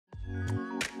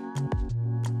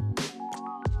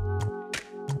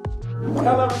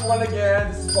Hello everyone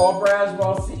again, this is Paul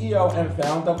Braswell, CEO and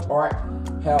founder of Art,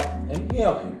 Health, and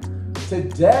Healing.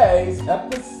 Today's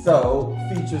episode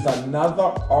features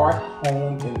another art,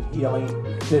 home, and healing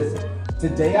visit.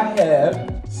 Today I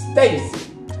have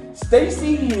Stacy.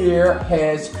 Stacy here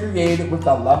has created with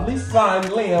a lovely son,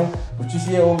 Liam, which you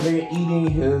see over there eating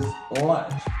his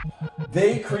lunch.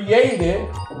 They created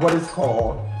what is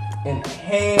called an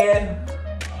hand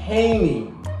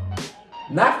painting.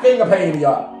 Not finger painting,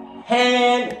 y'all.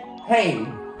 Hand painting.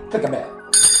 Click on that.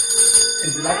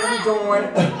 If you like what we're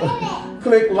doing,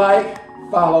 click like,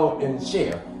 follow, and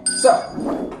share.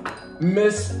 So,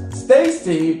 Miss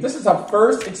Stacy, this is her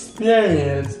first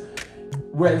experience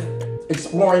with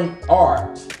exploring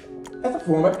art as a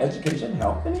form of education,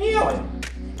 health, and healing.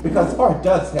 Because art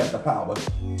does have the power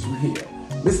to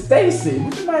heal. Miss Stacy,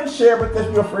 would you mind sharing with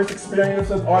us your first experience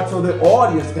with art so the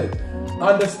audience can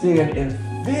understand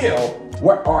and feel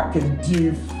what art can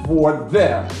do for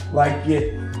them, like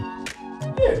it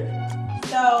did?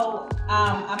 So,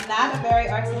 I'm not a very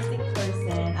artistic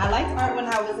person. I liked art when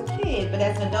I was a kid, but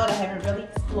as an adult, I haven't really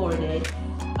explored it.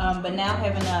 But now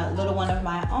having a little one of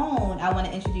my own, I want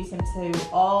to introduce him to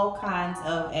all kinds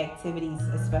of activities,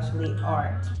 especially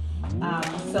art.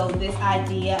 So this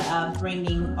idea of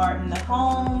bringing art in the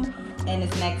home, and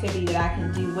it's an activity that I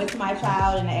can do with my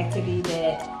child, and an activity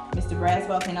that Mr.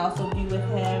 Braswell can also do with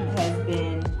him, has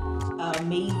been an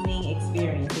amazing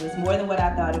experience. It was more than what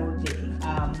I thought it would be.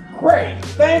 Great,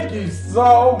 thank you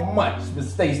so much,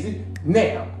 Miss Stacy.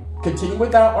 Now, continue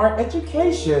with our art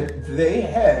education. They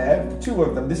have two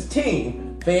of them. This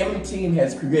team, family team,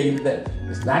 has created that.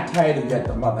 It's not titled yet.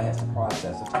 The mother has to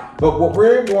process it. But what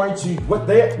we're going to,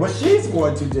 what she's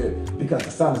going to do, because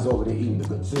the son is over there eating the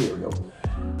good cereal,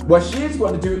 what she's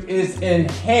going to do is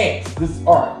enhance this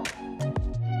art.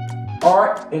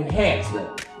 Art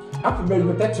enhancement. I'm familiar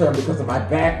with that term because of my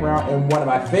background, and one of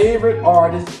my favorite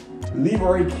artists,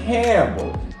 Leroy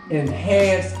Campbell,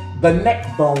 enhanced the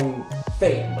Neckbone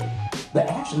family. That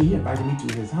actually he invited me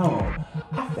to his home.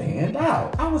 I fanned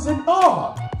out. I was in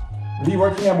awe.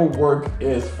 Leroy Campbell's work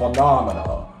is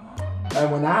phenomenal.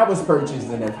 And when I was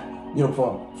purchasing it,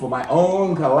 for my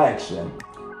own collection,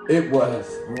 it was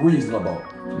reasonable.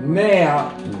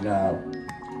 Now,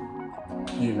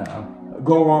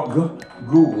 go on,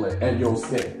 Google it and you'll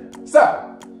see.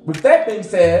 So, with that being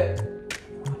said,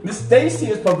 Miss Stacy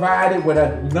is provided with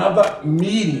another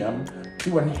medium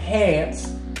to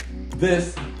enhance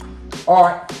this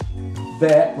art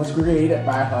that was created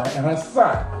by her and her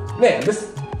son. Now,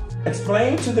 let's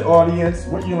explain to the audience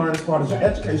what you learned as part of your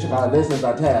education by listening to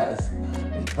our test.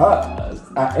 Because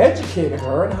I educated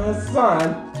her and her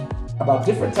son about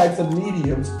different types of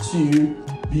mediums to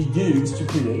be used to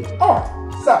create art.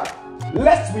 So,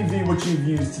 let's review what you've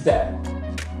used today.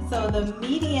 So the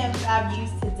mediums I've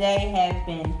used today have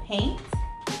been paint,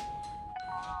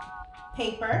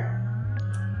 paper,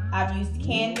 I've used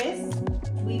canvas,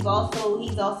 he's also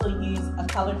used a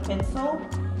colored pencil,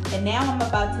 and now I'm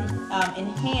about to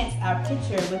enhance our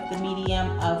picture with the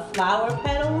medium of flower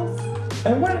petals.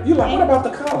 And what about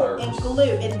the colors? And glue.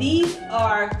 And these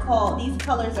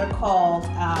colors are called,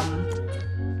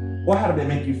 well, how do they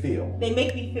make you feel? They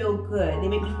make me feel good. They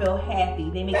make me feel happy.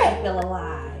 They make me feel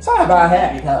alive. Talk about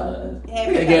happy colors. We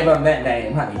can give them that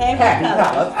name, honey. Happy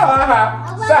colors.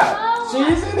 So,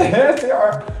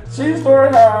 she's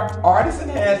doing her artist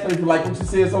enhancement. If you like what you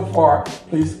see so far,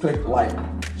 please click like,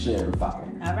 share, and follow.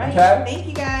 All right. Okay? Thank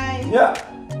you, guys. Yeah.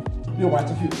 You'll watch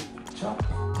a few. What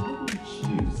are you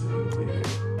choosing there?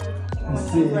 I'm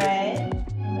going to red.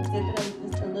 I'm going to dip it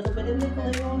just a little bit of the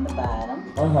glue on the bottom.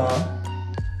 Uh-huh.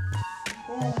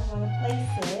 Then I'm going to place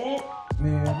it.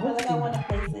 Man, I feel like I want to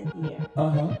place it here.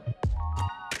 Uh-huh.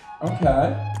 Okay.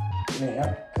 Now,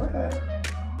 go ahead.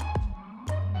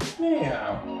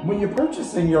 Now, when you're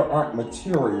purchasing your art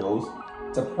materials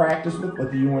to practice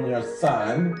with you and your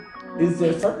son, is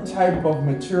there a certain type of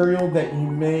material that you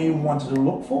may want to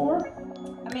look for?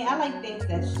 I mean, I like things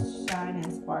that shine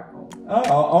and sparkle.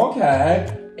 Oh,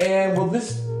 okay. And will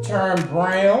this turn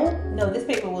brown? No, this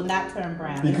paper will not turn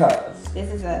brown. Because?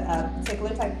 This is a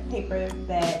particular type of paper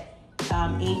that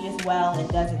ages well and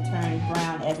doesn't turn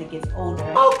brown as it gets older.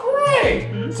 Oh, great!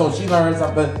 Mm-hmm. So she learned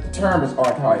something. The term is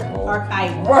archival.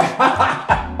 Archival.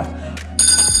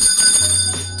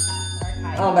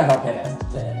 I'll let her pass the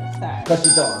test. Sorry. Because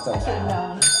she's doing so I should have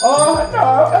known. Oh,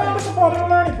 no. It's a part of the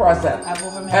learning process. I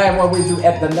will remember. And what we do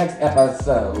at the next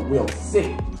episode, we'll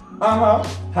see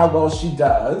how well she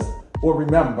does or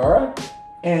remember.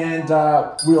 And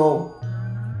we'll,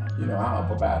 I'll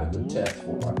provide a good test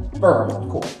for her. Verbal, of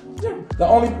course.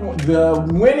 The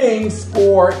winning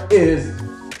score is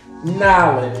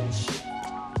knowledge.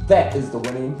 that is the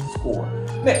winning score.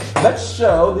 Now, let's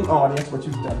show the audience what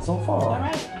you've done so far. All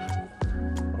right.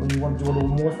 You want to do a little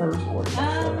more first? Or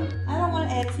I don't want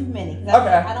to add too many. Okay.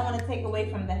 I don't want to take away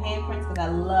from the handprints because I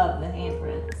love the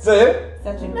handprints. See?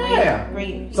 Such a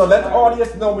great So let the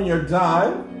audience know when you're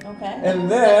done. Okay.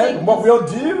 And then what we'll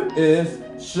do is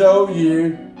show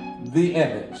you the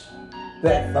image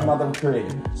that my mother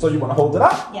created. So you want to hold it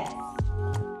up? Yes.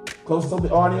 Close so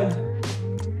the audience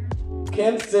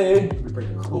can see. Let me bring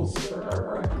it closer.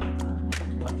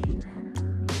 Right here.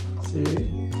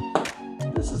 See?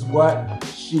 This is what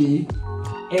she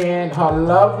and her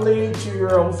lovely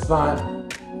 2-year-old son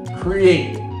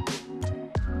created.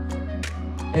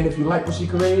 And if you like what she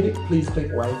created, please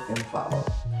click like and follow.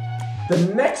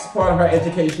 The next part of her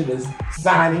education is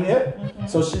signing it.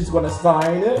 So she's going to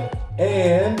sign it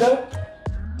and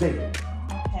date it.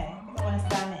 Okay, I want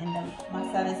to sign it, and my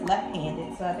son is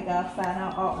left-handed, so I think I'll sign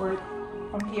our artwork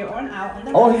from here on out. On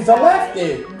the oh, he's a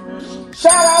lefty.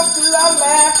 Shout out to the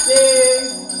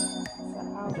lefties.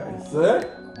 Okay, so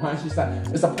why don't you sign?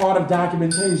 It's a part of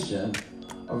documentation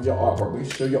of your artwork.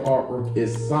 Make sure your artwork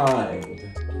is signed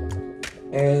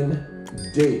and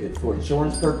dated for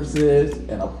insurance purposes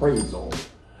and appraisal,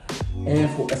 and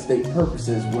for estate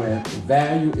purposes when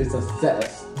value is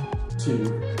assessed to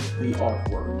the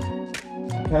artwork.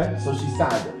 Okay, so she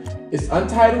signed it. It's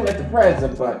untitled at the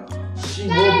present, but she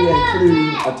will be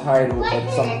including a title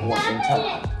at some point in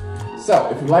time. So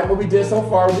if you like what we did so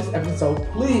far in this episode,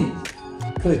 please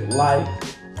click like,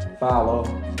 follow,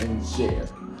 and share.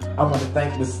 I want to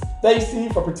thank Miss Stacy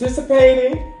for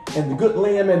participating, and the good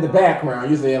Liam in the background.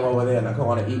 Usually I'm over there in the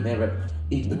corner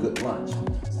eating the good lunch.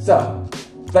 So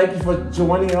thank you for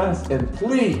joining us, and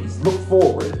please look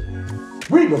forward.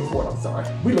 We look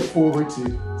forward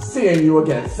to seeing you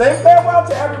again. Say farewell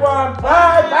to everyone.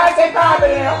 Bye. Bye. Say bye,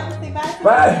 Liam. Say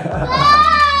bye.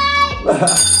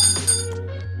 Bye.